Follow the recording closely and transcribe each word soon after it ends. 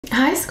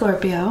Hi,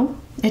 Scorpio.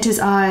 It is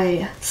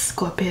I,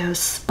 Scorpio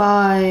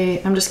Spy.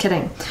 I'm just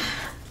kidding.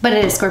 But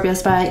it is Scorpio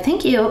Spy.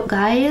 Thank you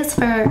guys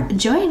for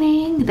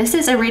joining. This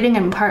is a reading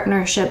in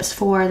partnerships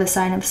for the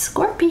sign of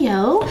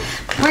Scorpio.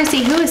 We're going to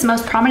see who is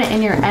most prominent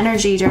in your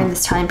energy during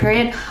this time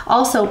period.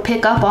 Also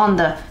pick up on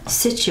the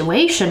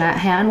situation at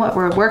hand, what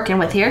we're working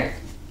with here.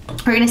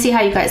 We're going to see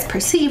how you guys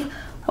perceive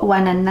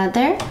one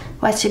another,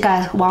 what you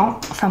guys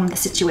want from the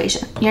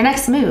situation, your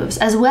next moves,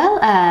 as well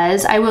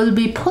as I will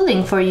be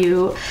pulling for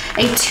you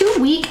a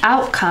 2-week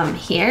outcome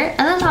here, and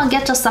then I'll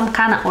get to some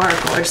kind of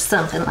oracle or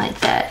something like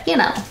that, you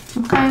know,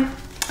 okay?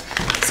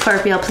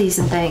 Scorpio, please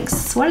and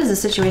thanks. What is the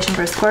situation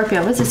for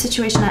Scorpio? What's the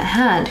situation at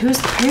hand? Who's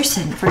the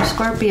person for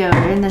Scorpio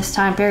in this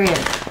time period?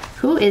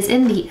 Who is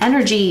in the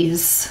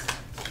energies?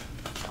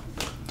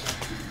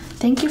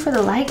 Thank you for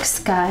the likes,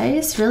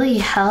 guys. Really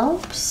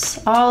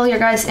helps. All your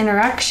guys'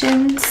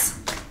 interactions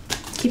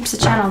keeps the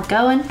channel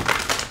going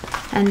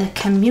and the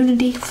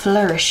community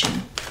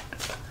flourishing.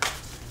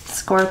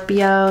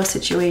 Scorpio,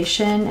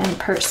 situation, and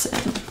person.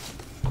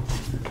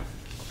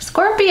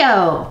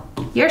 Scorpio,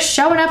 you're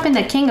showing up in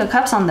the King of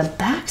Cups on the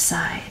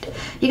backside.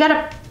 You got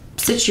a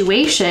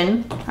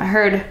situation. I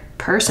heard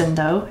person,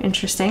 though.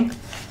 Interesting.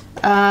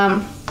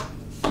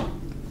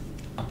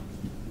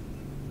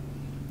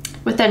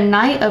 With the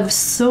Knight of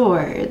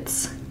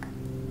Swords.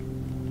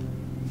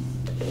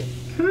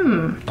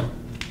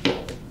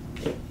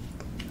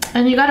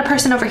 And you got a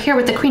person over here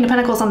with the Queen of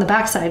Pentacles on the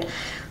backside.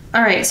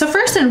 All right, so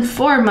first and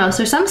foremost,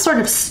 there's some sort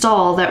of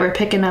stall that we're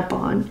picking up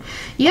on.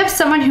 You have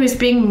someone who's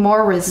being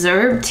more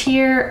reserved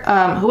here,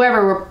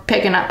 whoever we're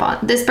picking up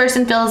on. This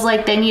person feels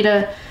like they need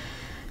to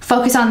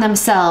focus on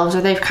themselves,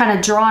 or they've kind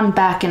of drawn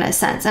back in a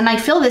sense. And I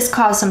feel this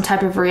caused some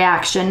type of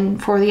reaction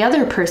for the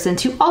other person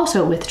to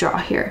also withdraw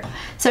here.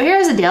 So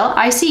here's the deal.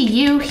 I see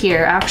you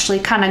here actually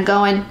kind of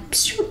going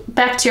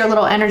back to your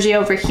little energy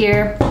over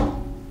here.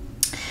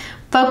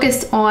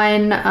 Focused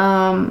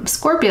on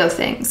Scorpio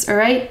things, all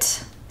right?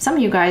 Some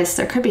of you guys,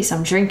 there could be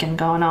some drinking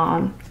going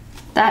on.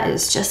 That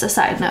is just a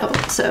side note.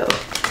 So,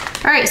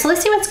 all right, so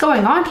let's see what's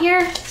going on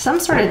here. Some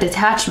sort of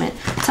detachment.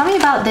 Tell me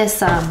about this,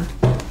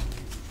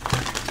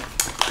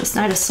 this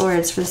Knight of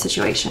Swords for the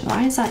situation.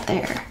 Why is that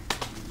there?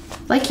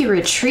 Like you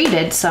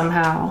retreated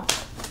somehow.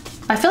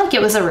 I feel like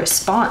it was a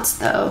response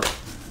though.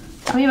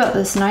 Tell me about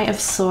this Knight of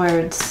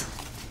Swords.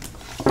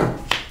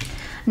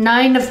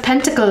 9 of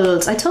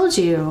Pentacles, I told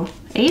you.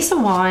 Ace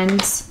of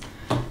Wands,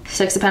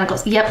 6 of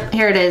Pentacles. Yep,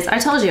 here it is. I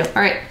told you.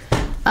 All right.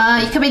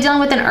 You could be dealing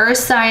with an earth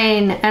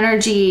sign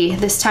energy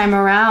this time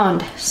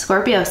around.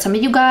 Scorpio, some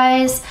of you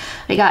guys,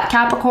 we got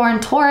Capricorn,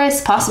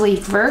 Taurus, possibly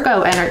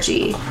Virgo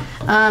energy.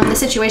 The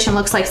situation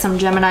looks like some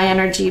Gemini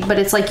energy, but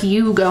it's like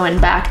you going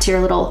back to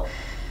your little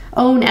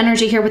own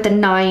energy here with the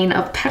 9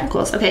 of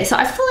Pentacles. Okay, so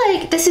I feel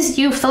like this is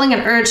you feeling an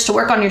urge to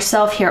work on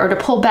yourself here, or to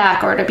pull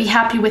back, or to be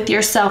happy with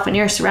yourself and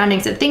your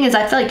surroundings. The thing is,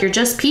 I feel like you're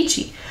just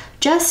peachy.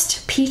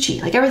 Just peachy.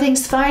 Like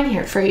everything's fine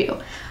here for you.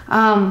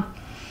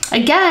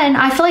 Again,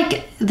 I feel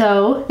like,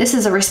 though, this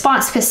is a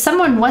response because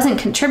someone wasn't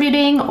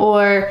contributing,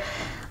 or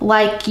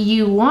like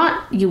you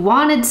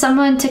wanted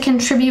someone to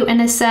contribute in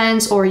a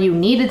sense, or you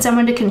needed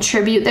someone to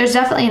contribute. There's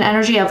definitely an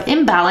energy of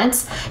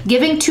imbalance,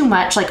 giving too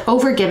much, like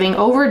overgiving,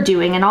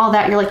 overdoing, and all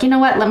that. You're like, you know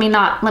what? Let me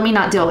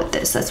not deal with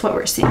this. That's what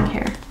we're seeing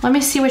here. Let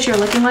me see what you're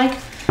looking like,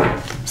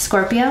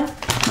 Scorpio,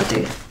 with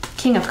the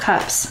King of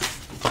Cups.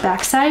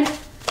 Backside.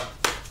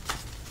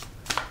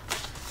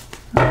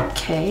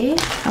 Okay,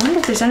 I wonder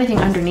if there's anything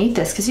underneath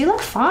this, because you look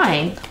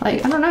fine.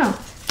 Like, I don't know.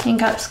 King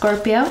Cup,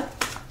 Scorpio.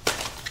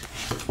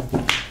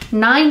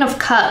 9 of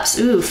Cups,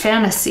 ooh,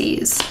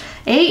 fantasies.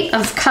 8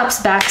 of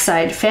Cups,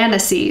 backside,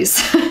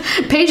 fantasies.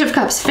 Page of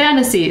Cups,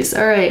 fantasies.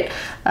 All right,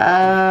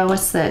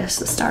 what's this?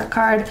 The Star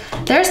card.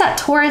 There's that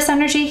Taurus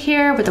energy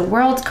here with the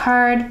World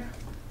card.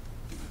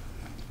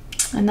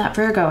 And that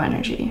Virgo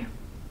energy.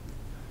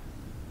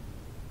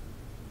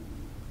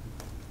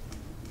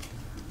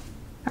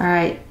 All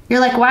right, you're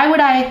like, why would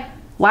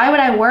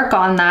I work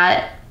on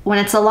that when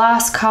it's a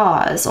lost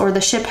cause or the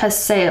ship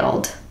has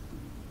sailed?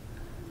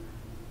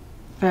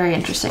 Very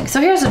interesting.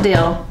 So here's the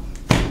deal.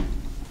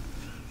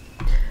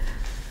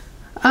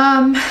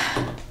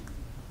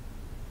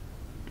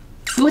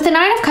 With the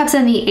 9 of Cups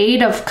and the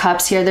 8 of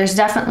Cups here, there's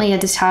definitely a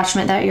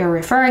detachment that you're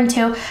referring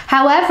to.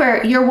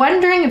 However, you're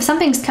wondering if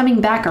something's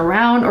coming back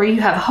around, or you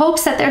have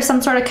hopes that there's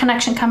some sort of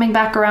connection coming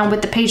back around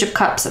with the Page of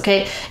Cups,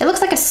 okay? It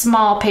looks like a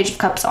small Page of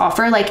Cups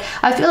offer. Like,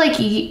 I feel like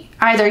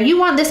either you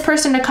want this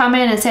person to come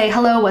in and say,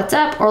 hello, what's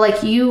up? Or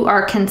like you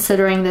are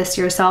considering this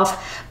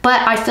yourself.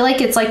 But I feel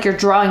like it's like you're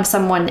drawing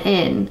someone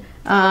in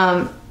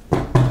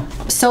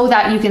so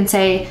that you can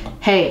say,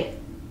 hey,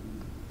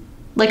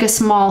 like a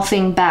small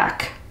thing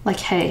back. Like,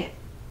 hey.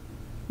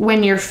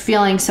 When you're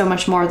feeling so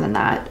much more than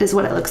that is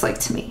what it looks like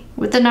to me.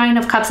 With the 9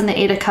 of Cups and the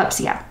 8 of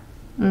Cups, yeah.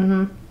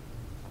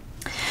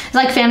 It's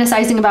like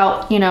fantasizing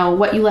about, you know,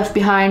 what you left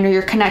behind, or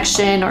your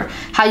connection, or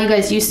how you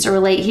guys used to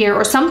relate here,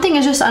 or something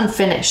is just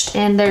unfinished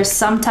and there's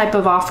some type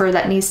of offer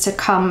that needs to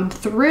come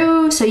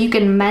through so you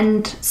can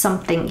mend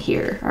something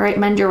here. All right,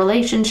 mend your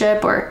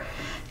relationship, or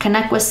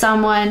connect with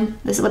someone.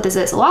 This is what this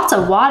is. Lots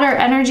of water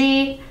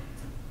energy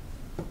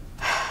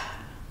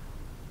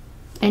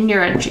in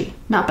your energy.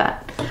 Not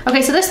bad.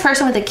 Okay, so this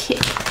person with the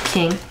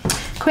king,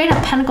 Queen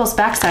of Pentacles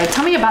backside.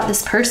 Tell me about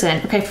this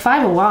person. Okay,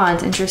 5 of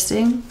Wands.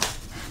 Interesting.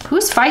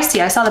 Who's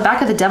feisty? I saw the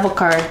back of the Devil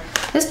card.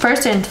 This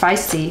person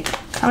feisty.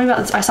 Tell me about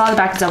this. I saw the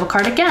back of the Devil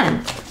card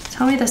again.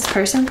 Tell me this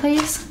person,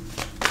 please.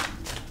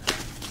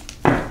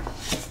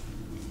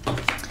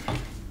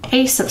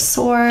 Ace of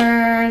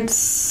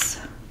Swords.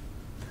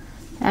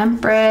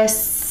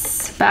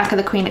 Empress. Back of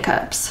the Queen of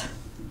Cups.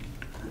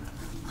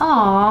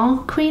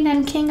 Aw, Queen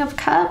and King of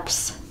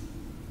Cups.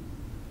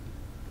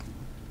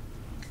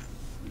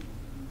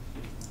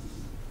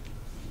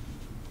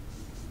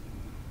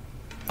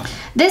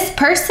 This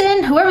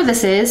person, whoever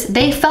this is,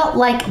 they felt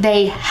like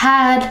they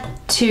had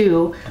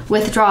to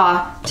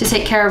withdraw to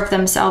take care of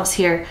themselves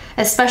here,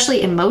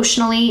 especially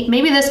emotionally.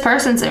 Maybe this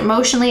person's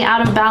emotionally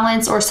out of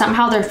balance, or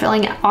somehow they're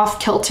feeling off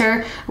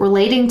kilter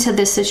relating to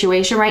this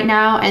situation right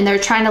now, and they're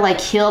trying to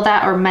like heal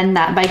that or mend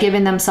that by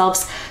giving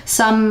themselves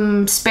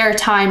some spare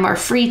time or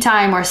free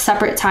time or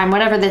separate time,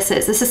 whatever this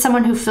is. This is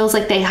someone who feels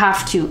like they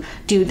have to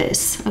do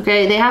this,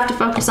 okay? They have to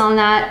focus on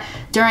that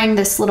during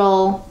this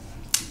little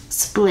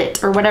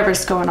split or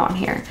whatever's going on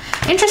here.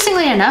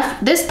 Interestingly enough,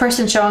 this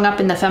person's showing up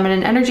in the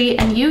feminine energy,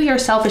 and you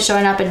yourself is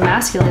showing up in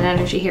masculine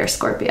energy here,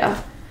 Scorpio.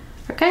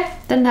 Okay,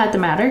 didn't have to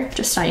matter,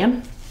 just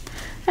saying.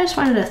 I just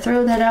wanted to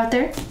throw that out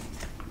there.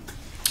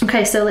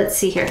 Okay, so let's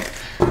see here.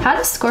 How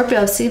does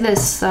Scorpio see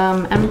this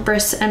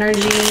Empress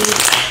energy,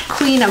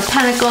 Queen of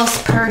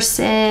Pentacles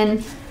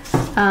person,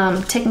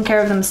 taking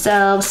care of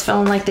themselves,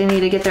 feeling like they need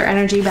to get their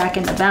energy back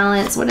into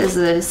balance? What is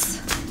this?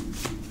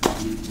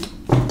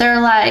 They're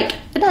like,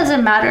 it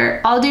doesn't matter,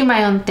 I'll do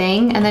my own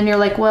thing. And then you're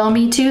like, well,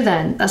 me too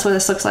then. That's what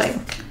this looks like.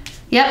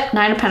 Yep,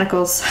 9 of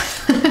Pentacles.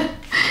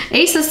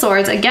 Ace of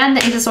Swords, again,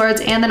 the Ace of Swords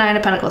and the 9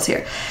 of Pentacles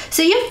here.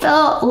 So you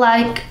feel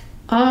like,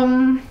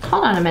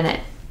 hold on a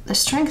minute. The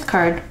Strength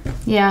card,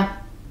 yeah.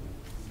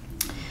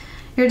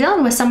 You're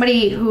dealing with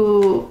somebody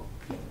who,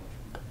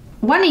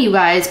 one of you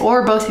guys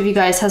or both of you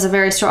guys has a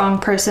very strong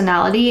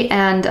personality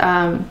and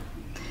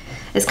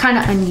is kind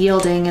of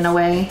unyielding in a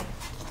way.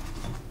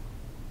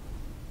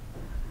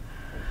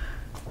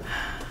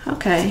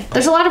 Okay,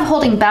 there's a lot of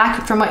holding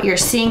back from what you're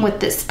seeing with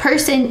this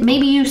person.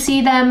 Maybe you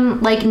see them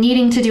like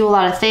needing to do a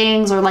lot of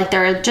things, or like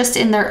they're just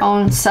in their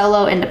own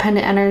solo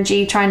independent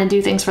energy trying to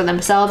do things for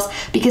themselves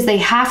because they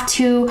have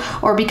to,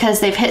 or because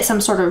they've hit some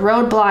sort of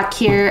roadblock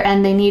here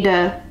and they need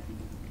to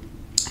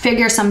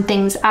figure some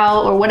things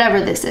out, or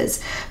whatever this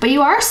is. But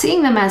you are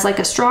seeing them as like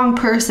a strong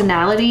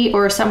personality,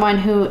 or someone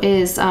who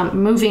is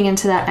moving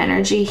into that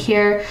energy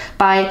here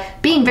by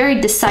being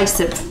very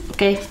decisive.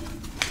 Okay,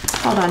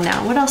 hold on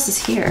now, what else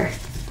is here?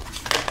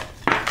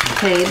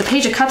 Okay, the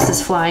Page of Cups is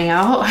flying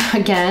out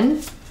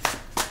again.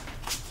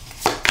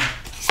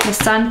 The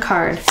Sun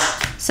card.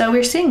 So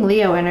we're seeing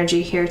Leo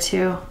energy here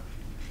too.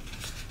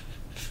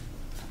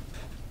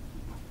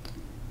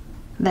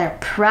 Their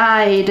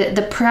pride,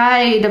 the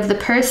pride of the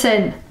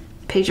person.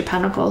 Page of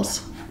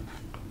Pentacles.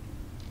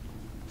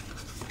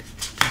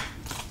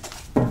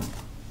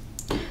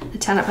 The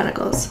 10 of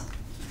Pentacles.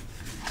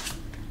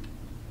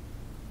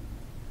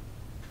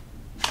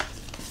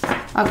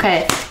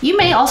 Okay, you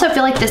may also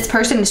feel like this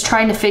person is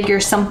trying to figure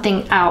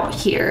something out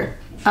here.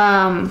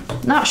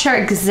 Not sure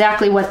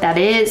exactly what that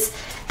is.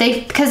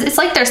 Because it's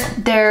like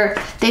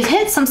they've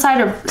hit some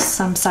sight of.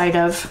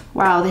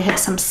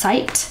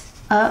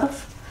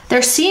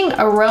 They're seeing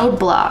a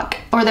roadblock,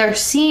 or they're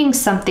seeing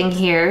something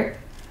here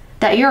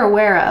that you're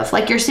aware of.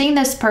 Like you're seeing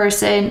this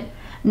person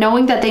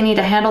knowing that they need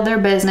to handle their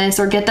business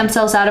or get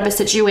themselves out of a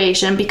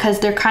situation because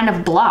they're kind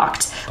of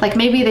blocked. Like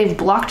maybe they've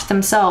blocked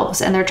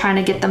themselves and they're trying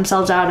to get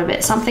themselves out of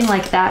it. Something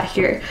like that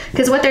here.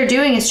 Because what they're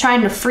doing is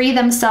trying to free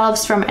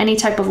themselves from any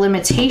type of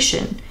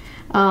limitation.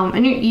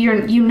 And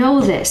you know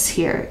this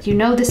here. You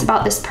know this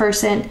about this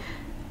person.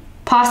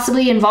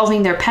 Possibly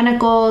involving their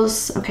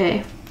pentacles.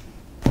 Okay.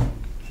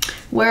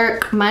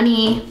 Work,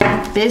 money,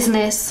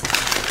 business.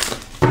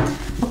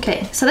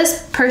 Okay, so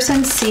this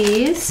person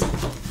sees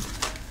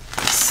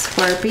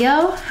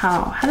Scorpio.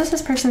 How does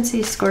this person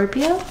see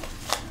Scorpio?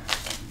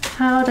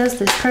 How does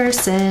this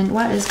person,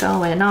 what is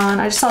going on?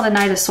 I just saw the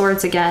Knight of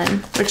Swords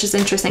again, which is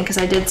interesting because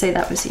I did say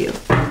that was you.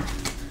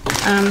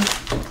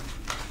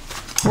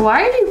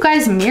 Why are you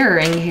guys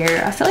mirroring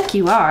here? I feel like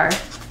you are.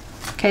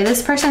 Okay,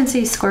 this person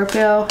sees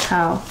Scorpio.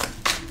 How?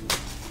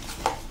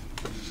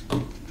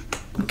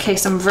 Okay,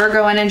 some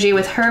Virgo energy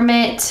with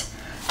Hermit,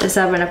 the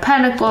 7 of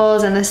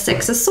Pentacles, and the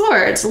 6 of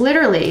Swords,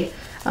 literally.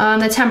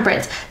 The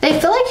Temperance. They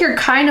feel like you're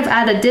kind of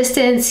at a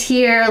distance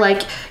here,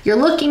 like you're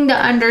looking to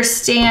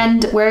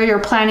understand where you're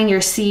planting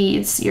your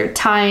seeds, your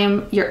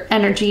time, your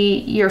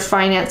energy, your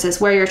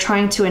finances, where you're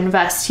trying to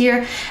invest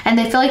here. And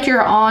they feel like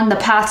you're on the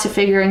path to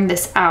figuring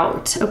this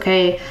out,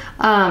 okay?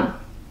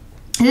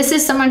 This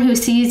is someone who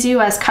sees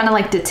you as kind of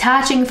like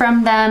detaching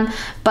from them,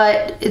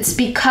 but it's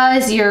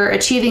because you're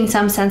achieving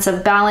some sense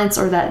of balance,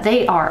 or that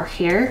they are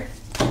here.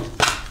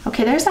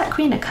 Okay, there's that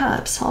Queen of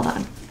Cups. Hold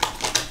on.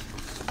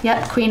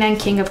 Yep, Queen and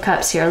King of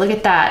Cups here. Look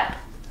at that.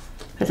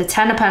 with the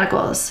 10 of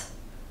Pentacles.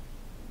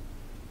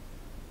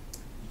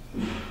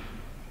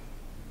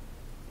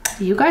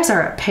 You guys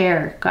are a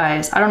pair,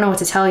 guys. I don't know what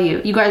to tell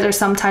you. You guys are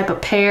some type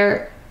of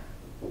pair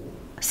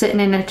sitting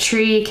in a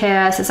tree,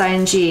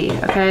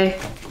 KSSING, okay?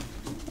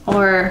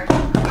 Or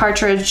a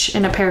partridge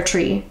in a pear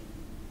tree,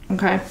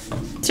 okay?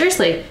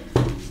 Seriously.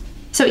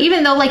 So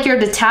even though like you're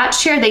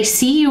detached here, they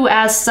see you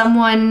as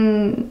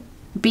someone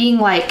being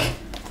like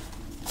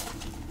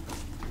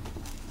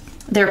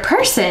their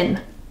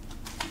person.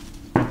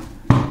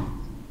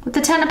 With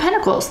the 10 of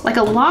Pentacles, like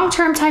a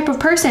long-term type of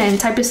person,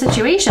 type of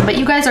situation, but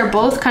you guys are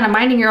both kind of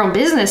minding your own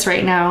business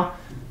right now.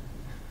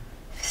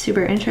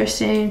 Super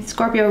interesting.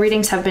 Scorpio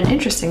readings have been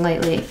interesting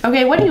lately.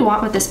 Okay, what do you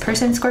want with this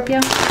person, Scorpio?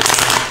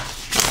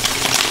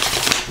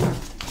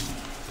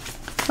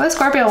 What does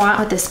Scorpio want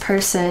with this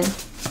person?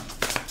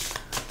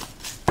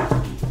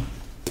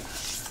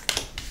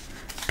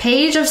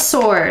 Page of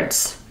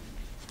Swords.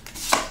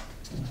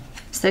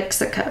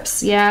 6 of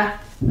Cups, yeah.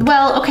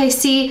 Well, okay,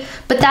 see,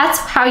 but that's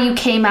how you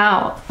came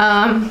out.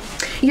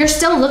 You're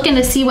still looking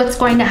to see what's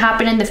going to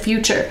happen in the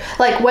future.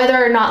 Like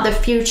whether or not the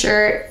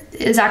future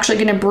is actually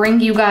going to bring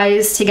you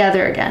guys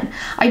together again.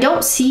 I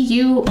don't see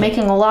you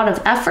making a lot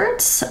of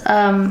efforts.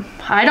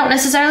 I don't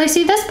necessarily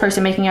see this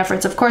person making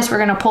efforts. Of course, we're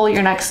going to pull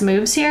your next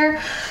moves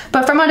here.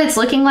 But from what it's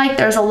looking like,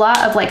 there's a lot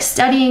of like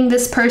studying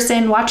this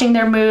person, watching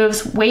their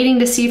moves, waiting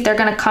to see if they're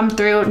going to come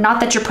through. Not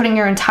that you're putting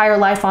your entire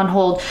life on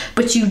hold,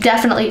 but you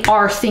definitely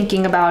are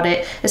thinking about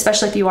it,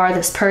 especially if you are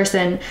this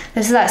person.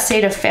 This is that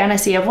state of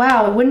fantasy of,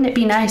 wow, wouldn't it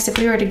be nice if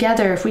we were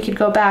together, if we could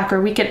go back or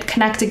we could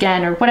connect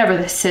again or whatever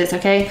this is,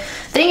 okay?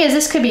 Thing is,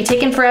 this could be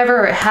taken forever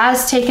or it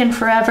has taken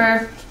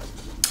forever.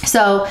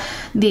 So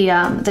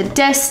the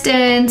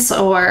distance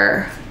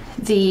or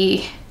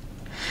the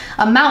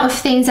amount of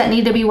things that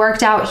need to be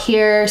worked out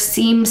here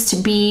seems to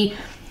be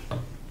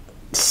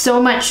so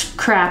much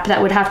crap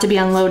that would have to be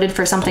unloaded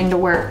for something to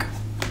work.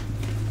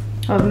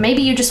 Or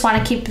maybe you just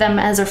want to keep them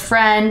as a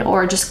friend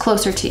or just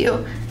closer to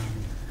you.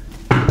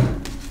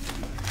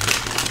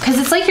 Because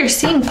it's like you're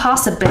seeing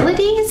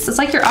possibilities. It's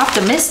like you're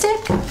optimistic.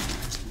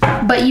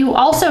 But you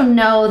also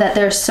know that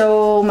there's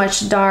so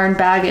much darn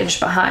baggage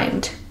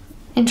behind.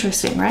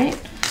 Interesting, right?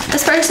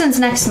 This person's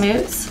next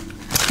moves.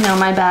 No,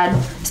 my bad.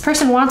 This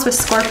person wants with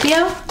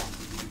Scorpio.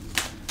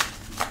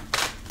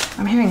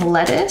 I'm hearing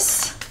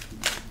lettuce.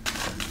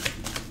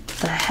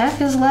 The heck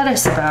is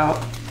lettuce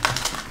about?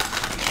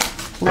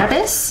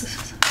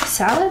 Lettuce?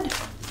 Salad?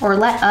 Or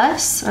let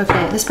us?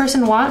 Okay, this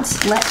person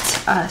wants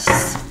let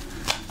us.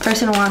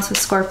 Person wants with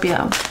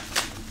Scorpio.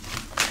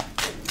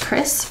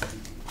 Crisp.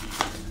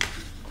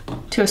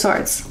 2 of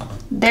Swords.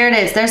 There it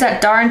is. There's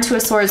that darn 2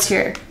 of Swords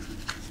here.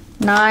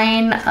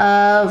 9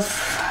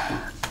 of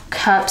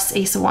Cups,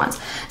 Ace of Wands.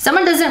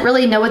 Someone doesn't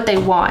really know what they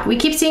want. We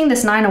keep seeing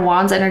this 9 of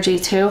Wands energy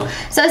too.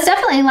 So it's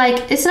definitely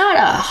like, it's not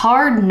a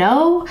hard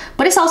no,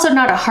 but it's also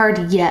not a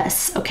hard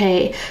yes,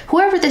 okay?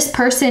 Whoever this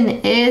person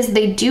is,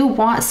 they do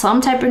want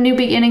some type of new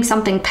beginning,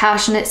 something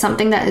passionate,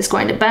 something that is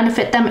going to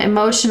benefit them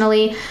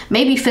emotionally,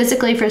 maybe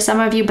physically for some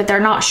of you, but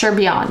they're not sure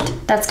beyond.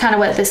 That's kind of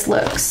what this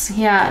looks.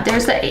 Yeah,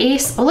 there's the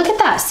Ace. Oh, look at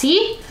that,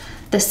 see?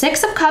 The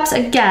 6 of Cups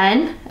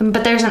again,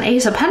 but there's an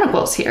Ace of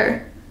Pentacles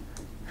here.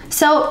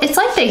 So it's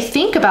like they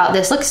think about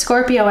this. Look,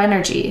 Scorpio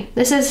energy.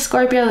 This is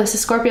Scorpio, this is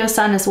Scorpio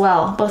sun as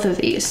well, both of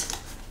these.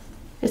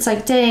 It's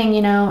like, dang,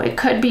 you know, it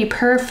could be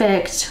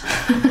perfect.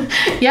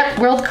 Yep,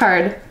 World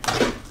card.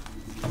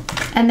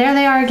 And there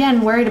they are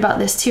again, worried about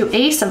this too.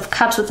 Ace of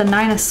Cups with the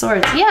 9 of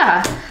Swords.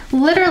 Yeah,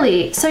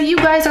 literally. So you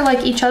guys are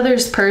like each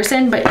other's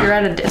person, but you're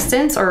at a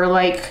distance or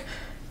like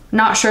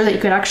not sure that you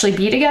could actually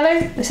be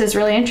together. This is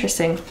really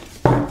interesting.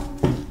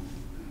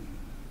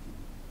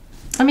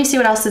 Let me see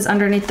what else is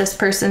underneath this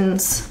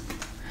person's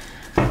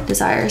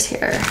desires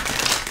here.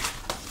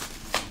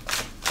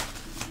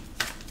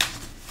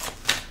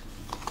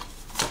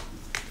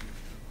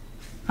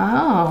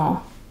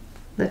 Oh,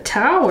 the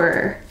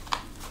Tower.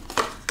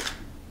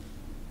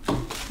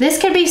 This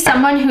could be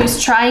someone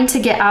who's trying to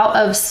get out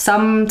of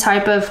some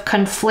type of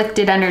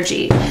conflicted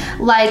energy.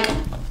 Like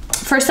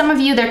for some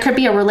of you, there could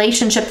be a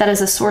relationship that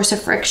is a source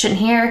of friction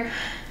here.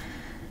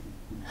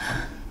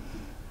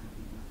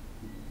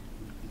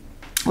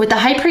 With the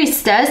High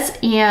Priestess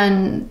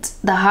and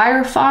the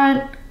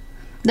Hierophant,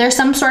 there's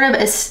some sort of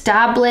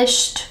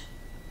established,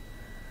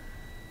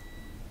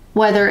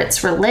 whether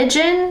it's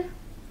religion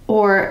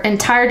or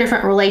entire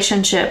different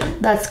relationship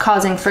that's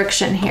causing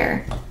friction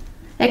here.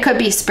 It could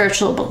be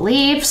spiritual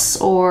beliefs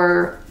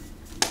or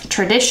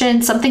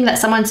tradition, something that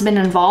someone's been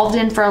involved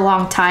in for a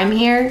long time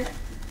here.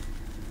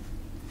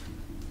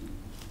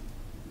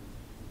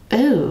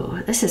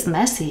 Ooh, this is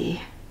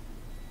messy.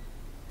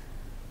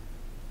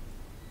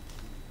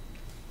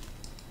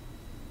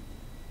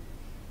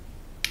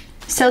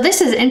 So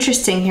this is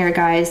interesting here,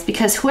 guys,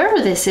 because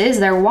whoever this is,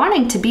 they're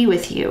wanting to be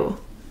with you.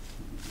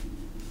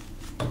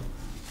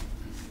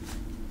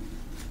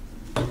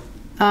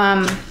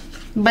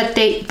 But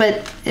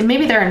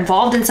maybe they're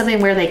involved in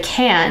something where they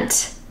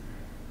can't.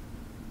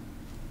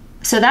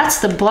 So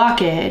that's the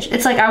blockage.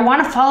 It's like, I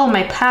want to follow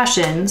my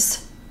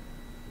passions,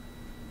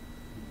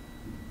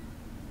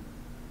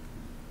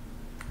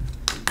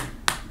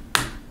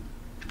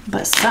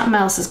 but something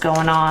else is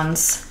going on.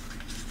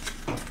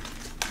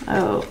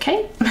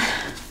 Okay.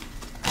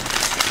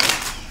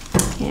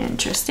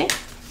 Interesting.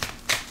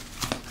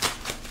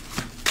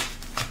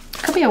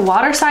 Could be a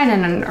water sign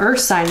and an earth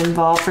sign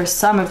involved for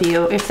some of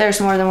you. If there's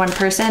more than one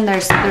person,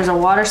 there's a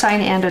water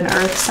sign and an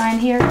earth sign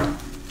here.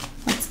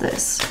 What's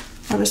this?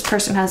 Well, this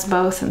person has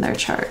both in their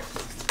chart.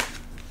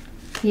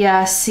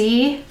 Yeah,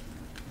 see?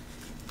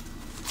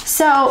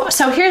 So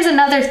here's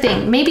another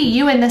thing. Maybe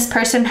you and this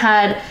person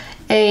had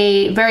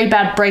a very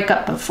bad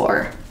breakup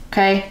before,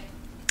 okay?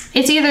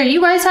 It's either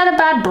you guys had a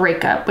bad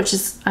breakup, which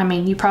is, I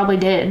mean, you probably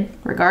did,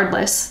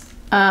 regardless.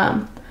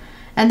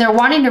 And they're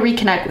wanting to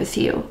reconnect with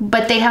you,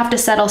 but they have to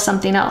settle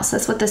something else.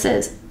 That's what this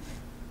is.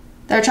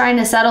 They're trying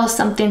to settle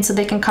something so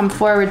they can come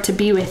forward to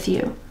be with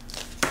you.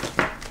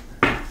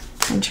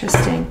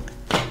 Interesting.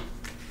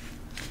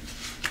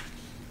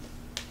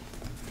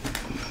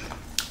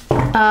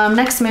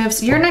 Next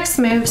moves. Your next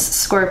moves,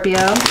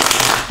 Scorpio.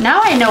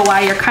 Now I know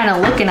why you're kind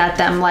of looking at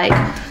them like,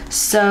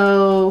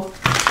 so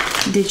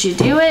did you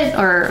do it,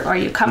 or are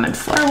you coming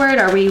forward?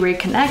 Are we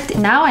reconnecting?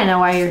 Now I know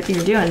why you're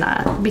doing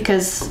that,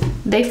 because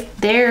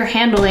they're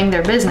handling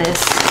their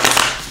business.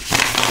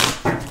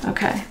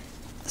 Okay.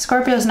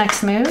 Scorpio's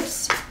next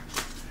moves.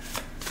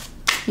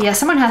 Yeah,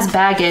 someone has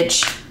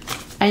baggage,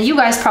 and you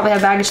guys probably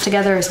have baggage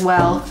together as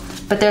well,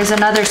 but there's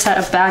another set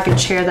of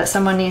baggage here that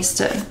someone needs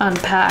to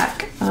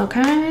unpack.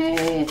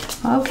 Okay.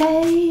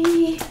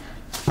 Okay.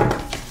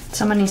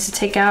 Someone needs to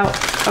take out,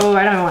 oh,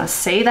 I don't even want to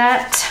say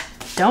that.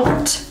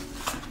 Don't.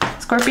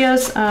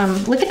 Scorpios,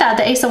 look at that,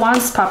 the Ace of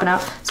Wands is popping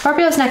out.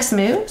 Scorpio's next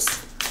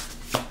moves.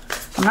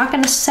 I'm not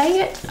gonna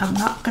say it. I'm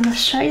not gonna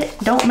say it.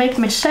 Don't make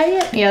me say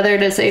it. Yeah, there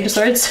it is, Eight of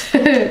Swords.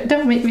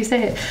 Don't make me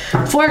say it.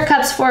 Four of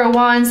Cups, Four of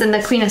Wands, and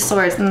the Queen of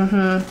Swords.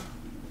 So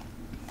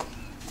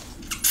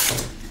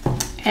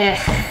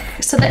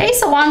the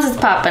Ace of Wands is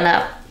popping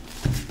up,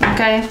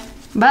 okay?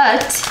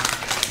 But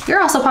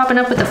you're also popping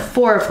up with the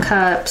Four of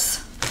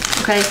Cups,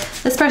 okay?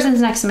 This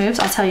person's next moves,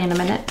 I'll tell you in a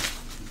minute.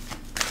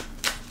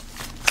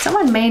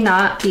 Someone may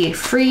not be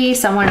free,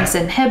 someone is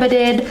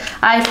inhibited.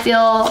 I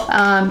feel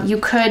you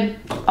could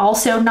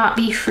also not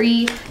be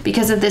free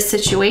because of this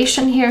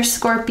situation here,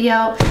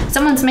 Scorpio.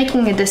 Someone's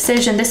making a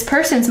decision, this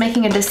person's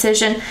making a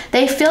decision.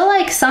 They feel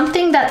like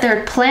something that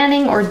they're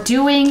planning or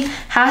doing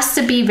has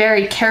to be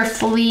very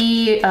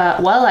carefully,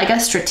 well, I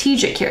guess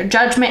strategic here.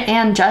 Judgment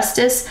and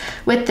justice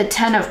with the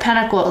Ten of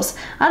Pentacles.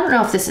 I don't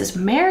know if this is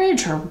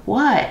marriage or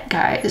what,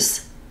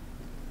 guys.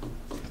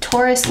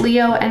 Taurus,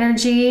 Leo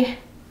energy.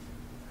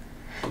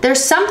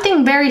 There's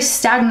something very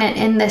stagnant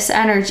in this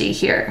energy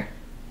here.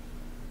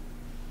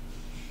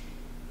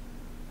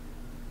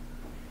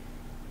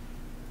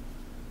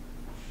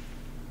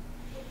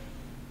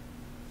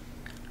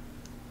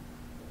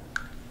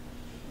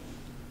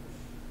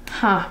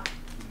 Huh.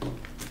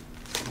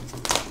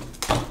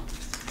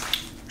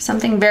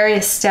 Something very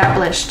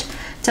established.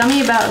 Tell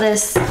me about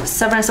this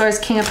Seven of Swords,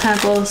 King of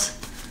Pentacles,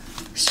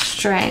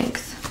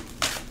 strength.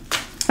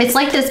 It's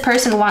like this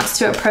person wants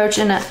to approach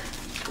in a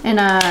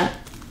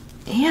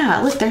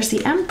yeah, look, there's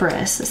the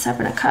Empress, the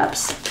Seven of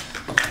Cups,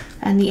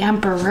 and the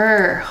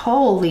Emperor.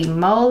 Holy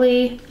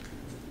moly.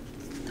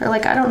 They're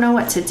like, I don't know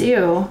what to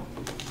do.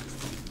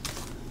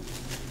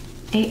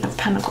 Eight of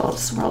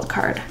Pentacles, World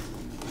card.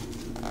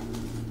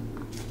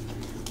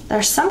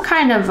 There's some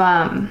kind of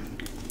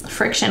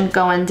friction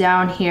going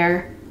down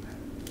here.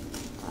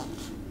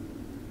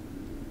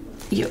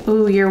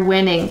 Ooh, you're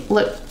winning.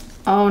 Look,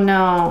 oh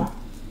no.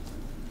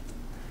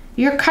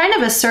 You're kind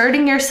of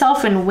asserting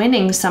yourself and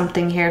winning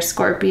something here,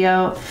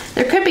 Scorpio.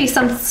 There could be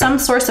some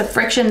source of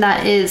friction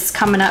that is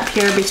coming up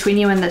here between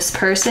you and this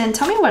person.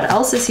 Tell me what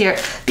else is here,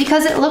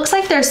 because it looks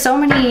like there's so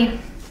many,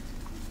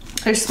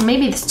 there's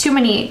too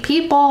many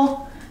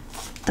people.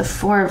 The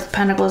Four of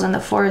Pentacles and the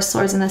Four of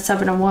Swords and the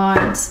Seven of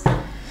Wands.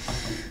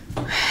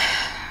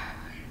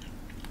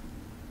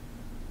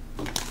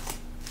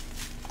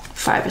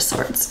 Five of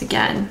Swords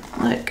again,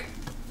 look.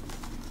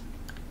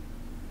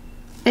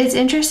 It's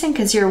interesting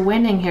because you're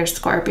winning here,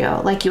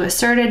 Scorpio. Like, you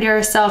asserted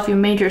yourself, you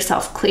made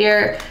yourself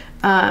clear,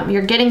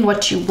 you're getting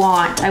what you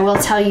want. I will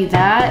tell you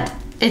that.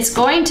 It's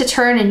going to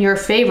turn in your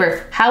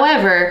favor.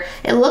 However,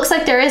 it looks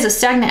like there is a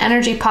stagnant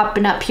energy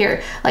popping up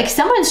here. Like,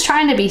 someone's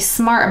trying to be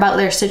smart about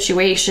their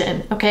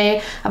situation,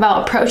 okay?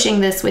 About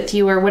approaching this with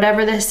you or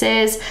whatever this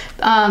is.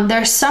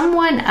 There's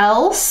someone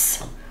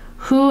else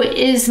who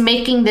is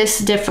making this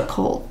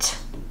difficult.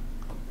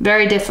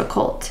 Very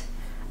difficult.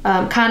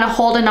 Kind of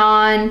holding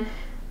on,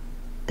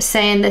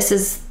 saying this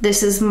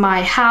is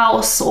my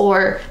house,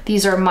 or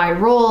these are my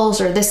rules,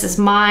 or this is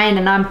mine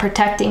and I'm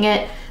protecting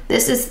it.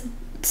 This is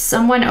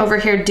someone over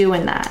here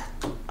doing that,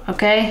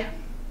 okay?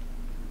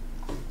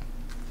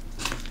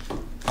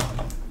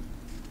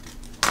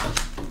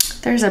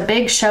 There's a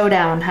big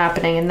showdown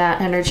happening in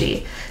that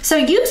energy. So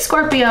you,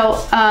 Scorpio,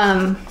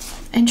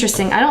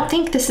 interesting. I don't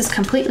think this is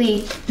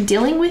completely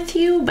dealing with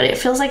you, but it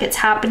feels like it's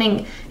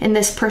happening in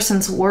this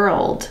person's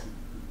world.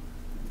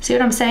 See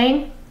what I'm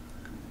saying?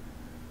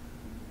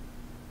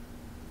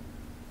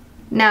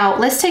 Now,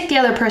 let's take the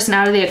other person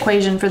out of the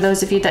equation for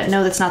those of you that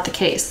know that's not the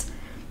case.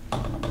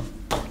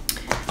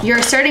 You're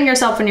asserting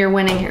yourself and you're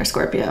winning here,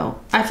 Scorpio.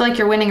 I feel like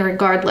you're winning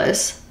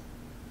regardless.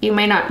 You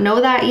may not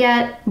know that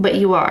yet, but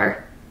you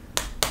are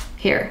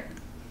here.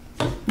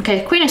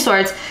 Okay, Queen of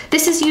Swords.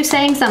 This is you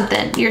saying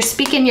something. You're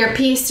speaking your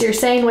piece. You're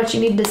saying what you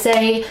need to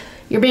say.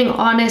 You're being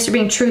honest. You're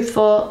being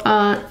truthful.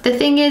 The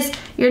thing is,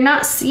 you're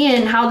not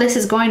seeing how this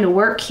is going to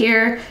work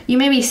here. You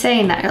may be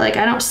saying that. You're like,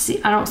 I don't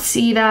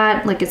see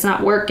that. Like, it's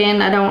not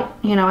working. I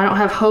don't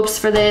have hopes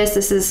for this.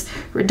 This is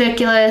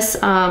ridiculous.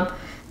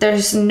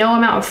 There's no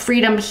amount of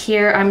freedom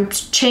here. I'm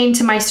chained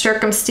to my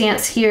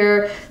circumstance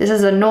here. This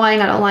is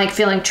annoying. I don't like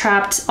feeling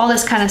trapped. All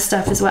this kind of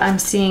stuff is what I'm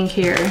seeing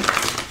here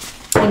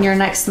in your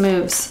next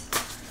moves.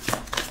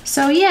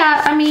 So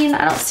yeah, I mean,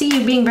 I don't see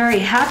you being very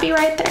happy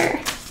right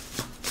there.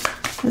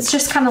 It's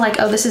just kind of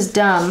like, oh, this is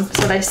dumb. That's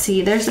what I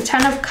see. There's the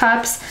 10 of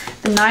Cups,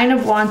 the 9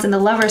 of Wands, and the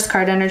Lover's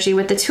card energy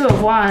with the 2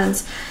 of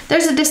Wands.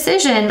 There's a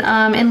decision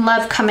in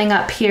love coming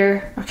up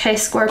here, okay,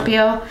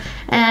 Scorpio?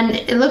 And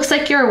it looks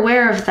like you're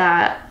aware of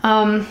that.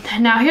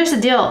 Now, here's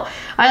the deal.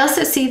 I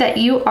also see that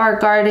you are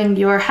guarding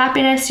your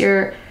happiness.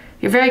 You're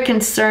very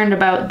concerned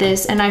about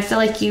this, and I feel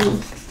like you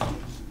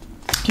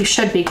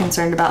should be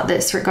concerned about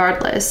this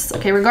regardless,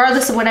 okay?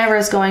 Regardless of whatever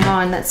is going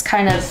on, that's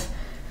kind of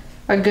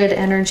a good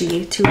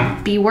energy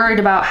to be worried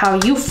about how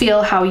you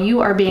feel, how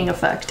you are being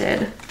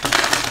affected.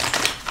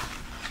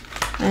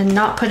 And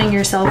not putting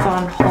yourself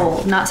on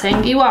hold. Not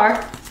saying you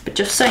are, but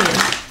just saying.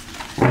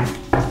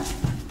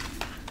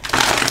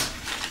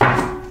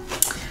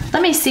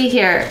 Let me see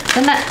here.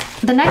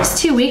 The next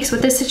 2 weeks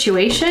with this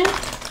situation.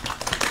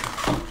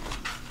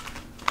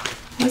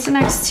 What's the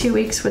next 2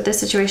 weeks with this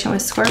situation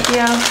with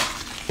Scorpio?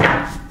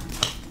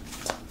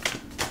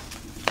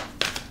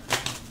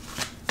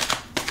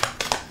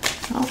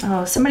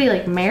 Oh, somebody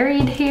like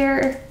married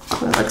here.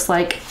 What it looks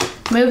like.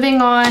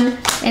 Moving on,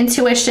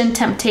 intuition,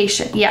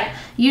 temptation. Yeah,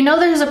 you know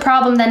there's a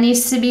problem that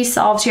needs to be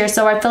solved here,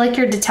 so I feel like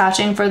you're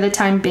detaching for the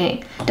time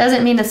being.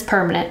 Doesn't mean it's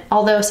permanent,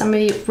 although some of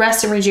you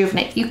rest and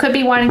rejuvenate. You could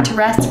be wanting to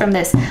rest from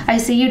this. I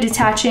see you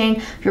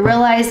detaching. You're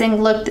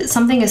realizing, look, that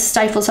something is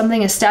stifled,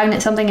 something is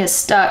stagnant, something is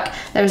stuck.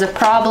 There's a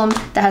problem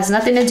that has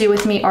nothing to do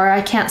with me, or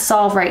I can't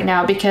solve right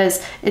now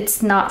because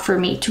it's not for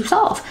me to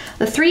solve.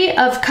 The 3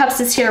 of Cups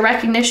is here,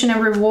 recognition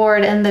and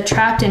reward, and the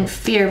trapped in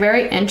fear.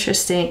 Very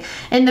interesting.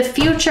 In the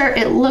future,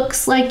 it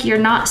looks like you're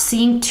not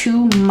seeing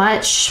too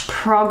much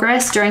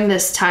progress during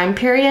this time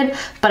period,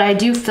 but I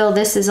do feel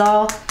this is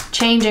all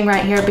changing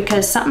right here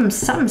because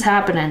something's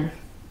happening.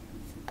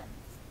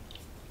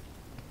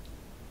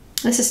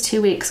 This is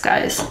 2 weeks,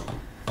 guys.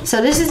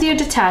 So this is you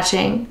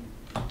detaching.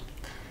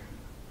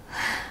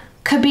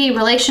 Could be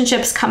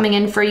relationships coming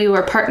in for you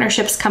or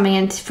partnerships coming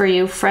in for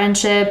you,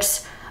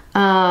 friendships,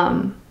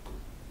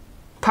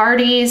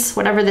 parties,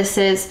 whatever this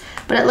is.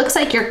 But it looks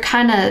like you're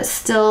kind of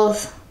still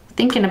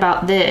thinking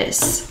about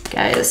this,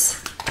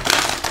 guys.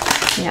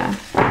 Yeah.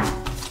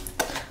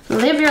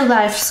 Live your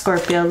life,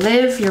 Scorpio.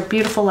 Live your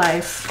beautiful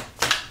life.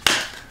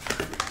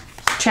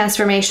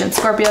 Transformation,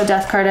 Scorpio,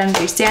 death card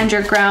energy. Stand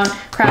your ground,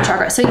 crown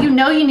chakra. So you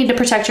know you need to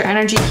protect your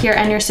energy here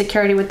and your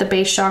security with the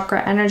base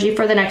chakra energy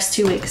for the next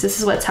 2 weeks. This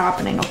is what's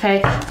happening,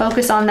 okay?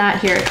 Focus on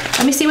that here.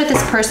 Let me see what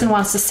this person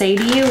wants to say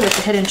to you with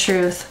the hidden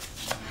truth.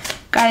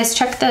 Guys,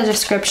 check the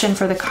description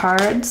for the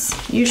cards.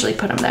 Usually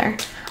put them there.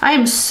 I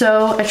am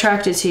so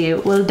attracted to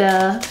you. Well,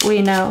 duh,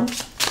 we know.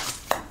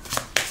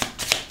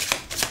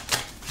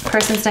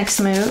 Person's next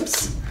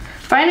moves.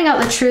 Finding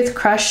out the truth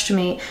crushed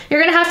me.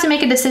 You're gonna have to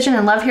make a decision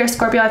in love here,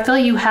 Scorpio. I feel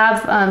you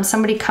have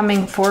somebody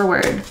coming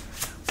forward.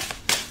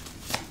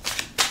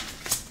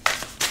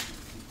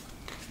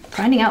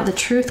 Finding out the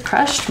truth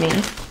crushed me.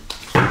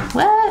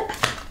 What?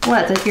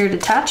 What, that you're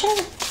detaching?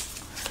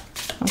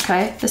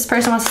 Okay, this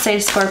person wants to say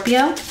to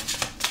Scorpio,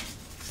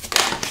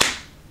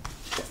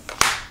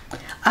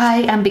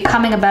 I am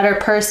becoming a better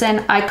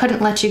person. I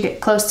couldn't let you get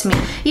close to me.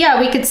 Yeah,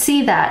 we could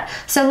see that.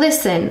 So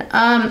listen,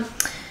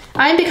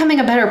 I'm becoming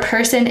a better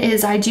person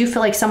is I do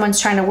feel like someone's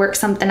trying to work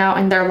something out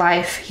in their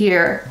life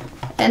here.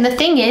 And the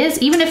thing is,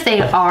 even if they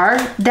are,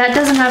 that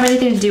doesn't have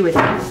anything to do with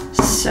you.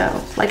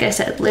 So, like I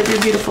said, live your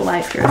beautiful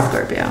life here,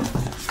 Scorpio.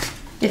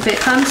 If it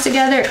comes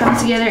together, it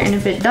comes together. And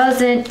if it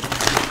doesn't,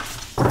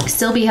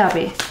 still be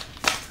happy.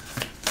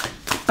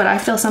 But I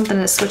feel something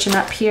is switching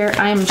up here.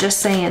 I am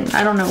just saying,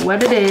 I don't know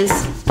what it is,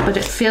 but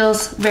it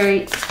feels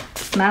very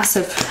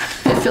massive.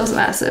 It feels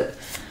massive.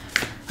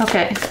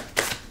 Okay.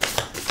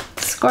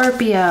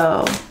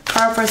 Scorpio.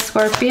 Card for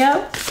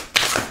Scorpio.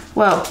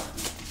 Whoa.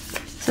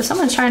 So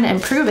someone's trying to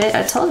improve it.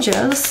 I told you.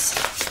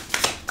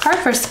 Card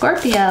for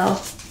Scorpio.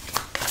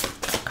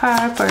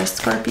 Card for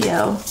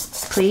Scorpio.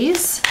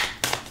 Please.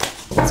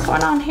 What's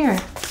going on here?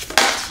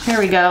 Here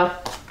we go.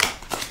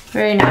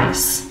 Very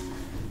nice.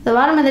 The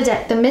bottom of the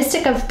deck, the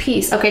Mystic of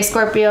Peace. Okay,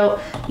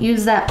 Scorpio,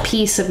 use that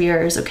peace of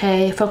yours,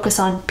 okay? Focus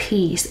on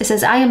peace. It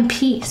says, I am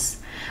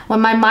peace. When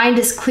my mind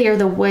is clear,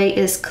 the way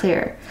is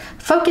clear.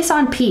 Focus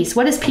on peace.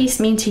 What does peace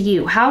mean to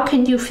you? How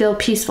can you feel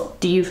peaceful?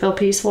 Do you feel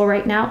peaceful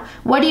right now?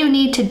 What do you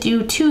need to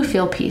do to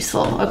feel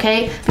peaceful,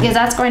 okay? Because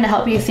that's going to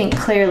help you think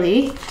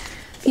clearly.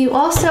 You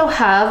also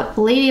have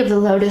Lady of the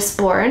Lotus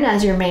Born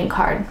as your main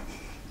card.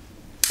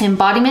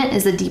 Embodiment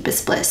is the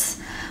deepest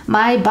bliss.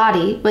 My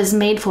body was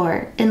made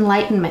for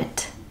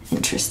enlightenment.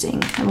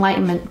 Interesting.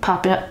 Enlightenment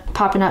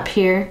popping up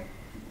here.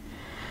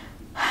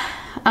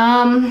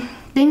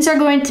 Things are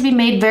going to be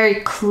made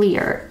very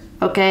clear,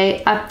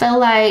 okay? I feel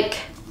like,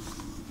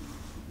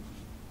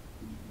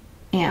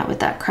 yeah, with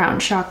that crown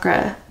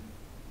chakra.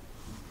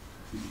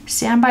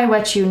 Stand by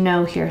what you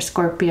know here,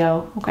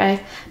 Scorpio,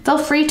 okay? Feel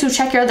free to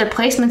check your other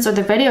placements or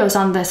the videos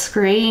on the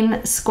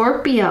screen,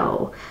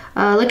 Scorpio.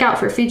 Look out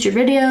for future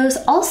videos.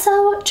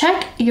 Also,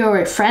 check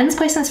your friends'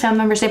 placements, family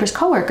members, neighbors,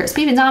 co-workers,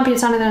 peeps on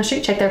down the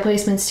street. Check their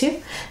placements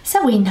too,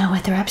 so we know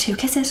what they're up to.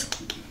 Kisses.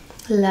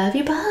 Love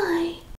you, bye.